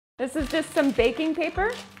This is just some baking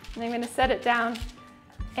paper, and I'm going to set it down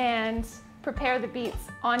and prepare the beets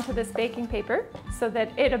onto this baking paper so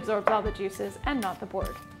that it absorbs all the juices and not the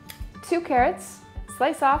board. 2 carrots,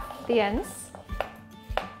 slice off the ends.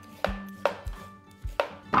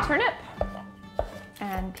 Turnip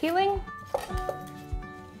and peeling.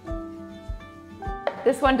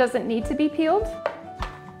 This one doesn't need to be peeled.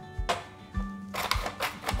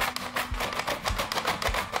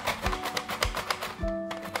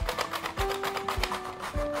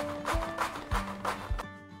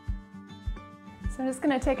 So I'm just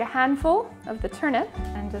going to take a handful of the turnip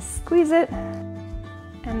and just squeeze it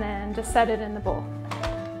and then just set it in the bowl.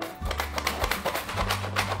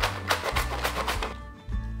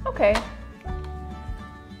 Okay.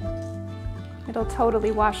 It'll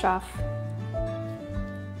totally wash off.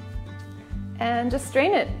 And just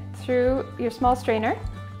strain it through your small strainer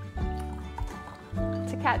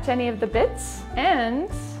to catch any of the bits.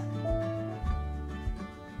 And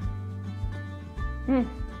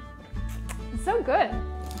it's so good.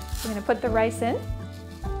 I'm going to put the rice in.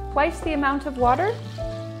 Twice the amount of water.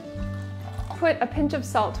 Put a pinch of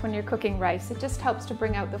salt when you're cooking rice. It just helps to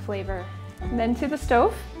bring out the flavor. And then to the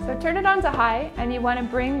stove. So turn it on to high, and you want to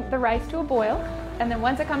bring the rice to a boil. And then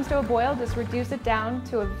once it comes to a boil, just reduce it down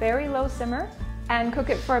to a very low simmer and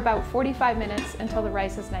cook it for about 45 minutes until the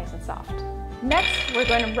rice is nice and soft. Next, we're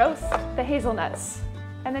going to roast the hazelnuts.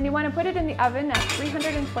 And then you want to put it in the oven at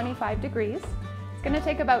 325 degrees. It's going to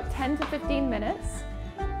take about 10 to 15 minutes.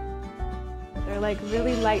 They're like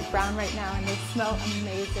really light brown right now, and they smell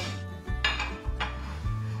amazing.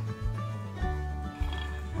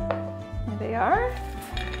 There they are.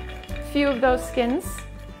 A few of those skins.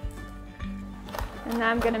 And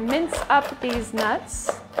now I'm going to mince up these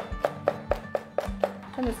nuts.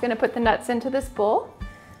 I'm just going to put the nuts into this bowl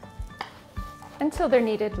until they're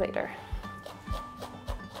needed later.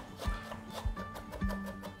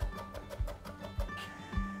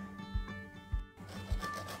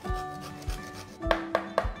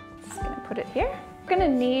 Just going to put it here. I'm going to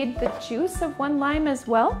need the juice of 1 lime as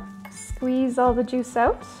well. Squeeze all the juice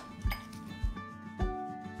out.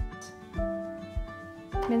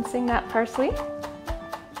 Mincing that parsley.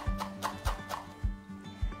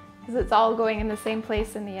 Because it's all going in the same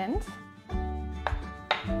place in the end.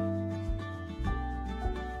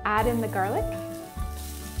 Add in the garlic.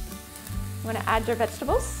 You want to add your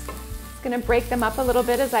vegetables. Just going to break them up a little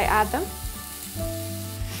bit as I add them.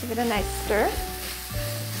 Give it a nice stir.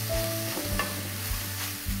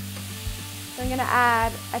 So I'm going to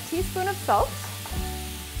add a teaspoon of salt,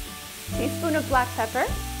 teaspoon of black pepper,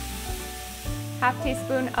 half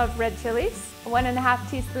teaspoon of red chilies, 1.5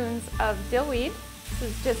 teaspoons of dill weed. This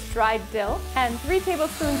is just dried dill, and 3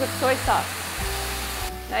 tablespoons of soy sauce.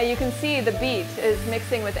 Now you can see the beet is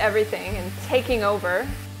mixing with everything and taking over.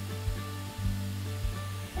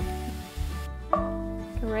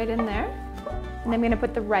 Go right in there. And I'm going to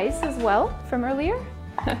put the rice as well from earlier.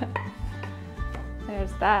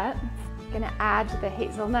 There's that. I'm going to add the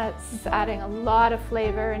hazelnuts. It's adding a lot of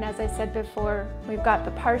flavor, and as I said before, we've got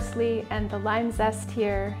the parsley and the lime zest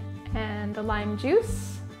here and the lime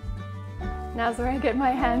juice. Now's where I get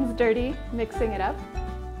my hands dirty, mixing it up.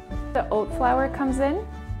 The oat flour comes in.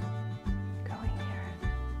 Going here.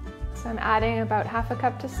 So I'm adding about 1/2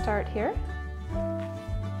 cup to start here.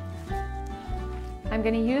 I'm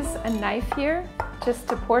going to use a knife here just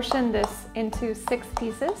to portion this into 6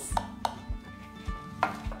 pieces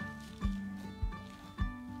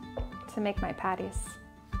to make my patties.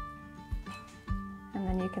 And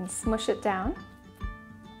then you can smush it down.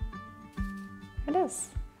 There it is.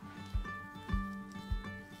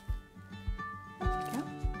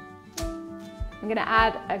 I'm going to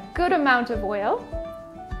add a good amount of oil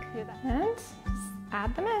and just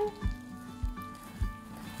add them in.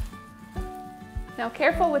 Now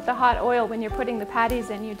careful with the hot oil when you're putting the patties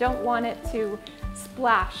in. You don't want it to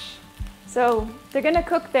splash. So they're going to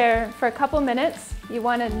cook there for a couple minutes. You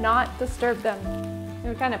want to not disturb them.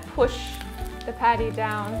 You kind of push the patty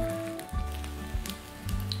down.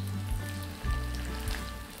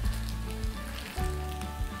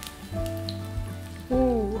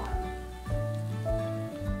 Ooh.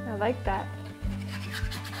 I like that.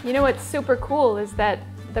 You know what's super cool is that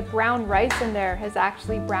the brown rice in there has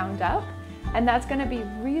actually browned up, and that's going to be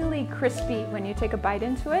really crispy when you take a bite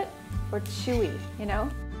into it, or chewy, you know?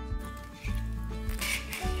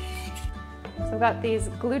 So I've got these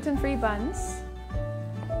gluten-free buns.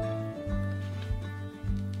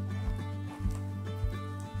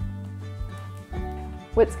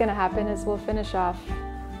 What's going to happen is we'll finish off.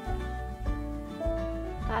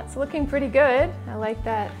 That's looking pretty good. I like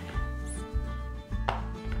that.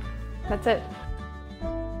 That's it.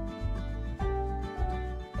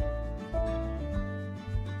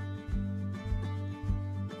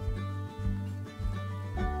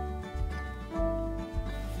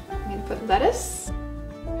 lettuce,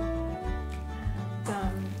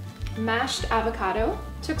 some mashed avocado.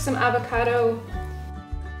 Took some avocado.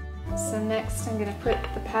 So next I'm gonna put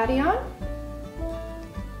the patty on,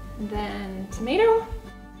 and then tomato,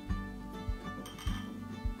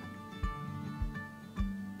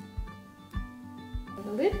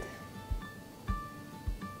 the lid,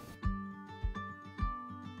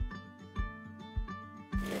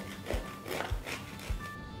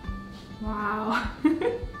 wow.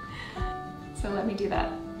 So let me do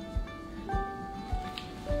that.